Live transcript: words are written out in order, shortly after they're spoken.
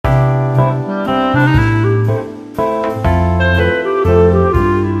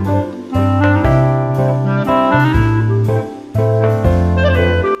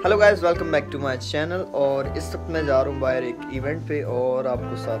Welcome back to my channel. और इस वक्त मैं जा रहा हूँ बाहर एक इवेंट पे और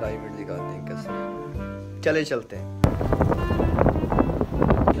आपको सारा इवेंट दिखाते हैं कैसे। चले चलते हैं।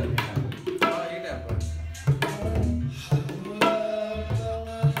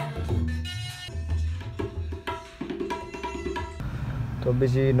 तो अभी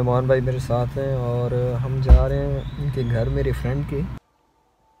जी नुमान भाई मेरे साथ हैं और हम जा रहे हैं उनके घर, मेरे फ्रेंड के।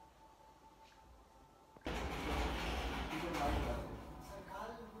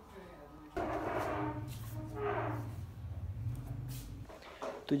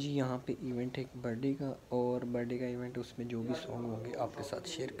 तो जी यहाँ पे इवेंट है एक बर्थडे का, और बर्थडे का इवेंट, उसमें जो भी सॉन्ग होंगे आपके साथ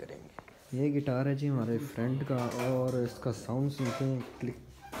शेयर करेंगे। ये गिटार है जी हमारे फ्रेंड का और इसका साउंड सुनते हैं, क्लिक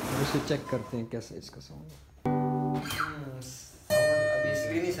उसे चेक करते हैं कैसे इसका साउंड अभी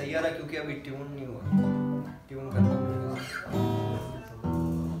इसलिए नहीं सही आ रहा क्योंकि अभी ट्यून नहीं हुआ, ट्यून करना पड़ेगा।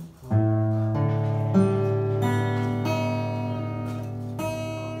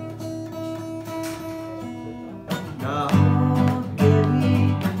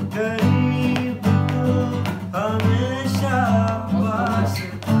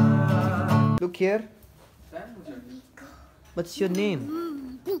 Look here. What's your name?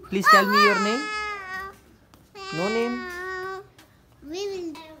 Please tell me your name. No name.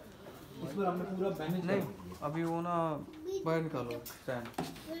 इसमें हमने पूरा बैलेंस नहीं, अभी वो ना बाहर निकालो स्टैंड,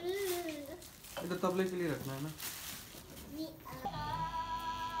 इधर तबले के लिए रखना है ना।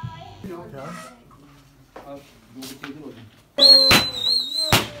 क्या? अब दो चीजें हो जाएं।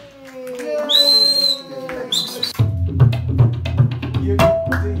 ये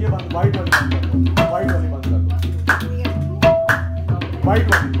बंद, वाइट वाली बंद कर दो, वाइट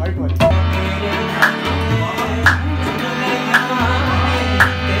वाली।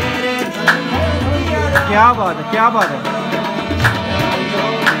 क्या बात है, क्या बात है।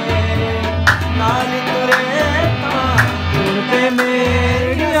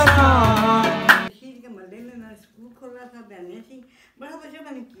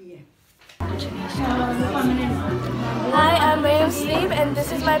 Hi, I'm Mariam Sleep and this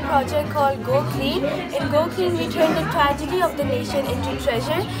is my project called Go Clean. In Go Clean, we turn the tragedy of the nation into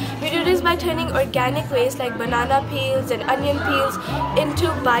treasure. We do this by turning organic waste like banana peels and onion peels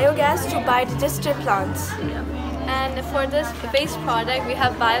into biogas to biodigested plants. And for this waste product, we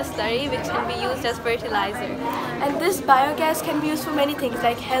have bioslurry, which can be used as fertilizer. And this biogas can be used for many things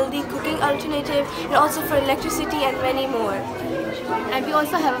like healthy cooking alternative and also for electricity and many more. And we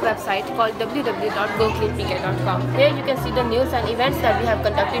also have a website called www.gocleanpk.com. Here you can see the news and events that we have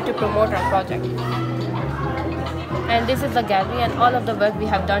conducted to promote our project. And this is the gallery and all of the work we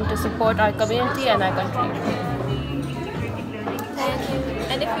have done to support our community and our country. Thank you.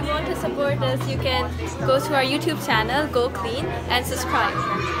 And if you want to support us, you can go to our YouTube channel, Go Clean, and subscribe.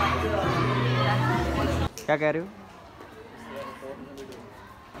 क्या कह रहे हो?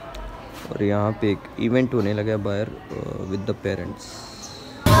 और यहाँ पे एक event होने लगा बाहर विद द पेरेंट्स।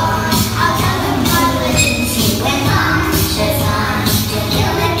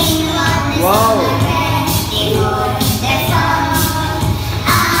 वाओ!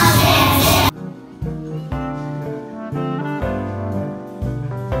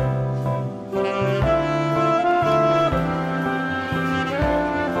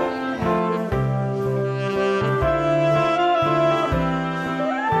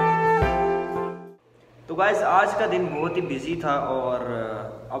 तो गाइस आज का दिन बहुत ही बिजी था और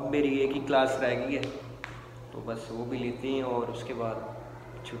अब मेरी एक ही क्लास रह गई है, तो बस वो भी लेते हैं और उसके बाद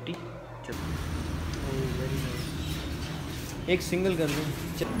छुट्टी। एक सिंगल कर दूँ,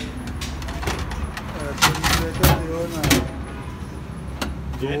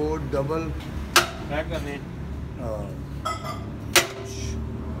 दो डबल क्या करने?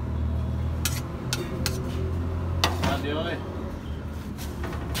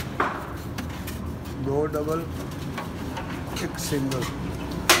 दो डबल एक सिंगल।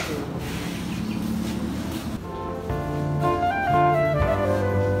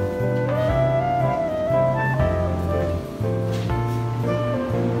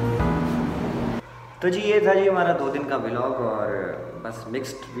 तो जी ये था जी हमारा 2 दिन का व्लॉग, और बस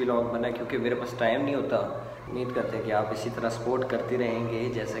मिक्स्ड व्लॉग बना क्योंकि मेरे पास टाइम नहीं होता। उम्मीद करते हैं कि आप इसी तरह सपोर्ट करते रहेंगे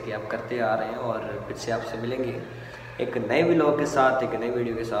जैसा कि आप करते आ रहे हैं, और फिर से आपसे मिलेंगे एक नए व्लॉग के साथ, एक नई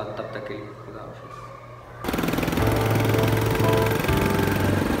वीडियो के साथ। तब तक के लिए खुदा हाफिज़।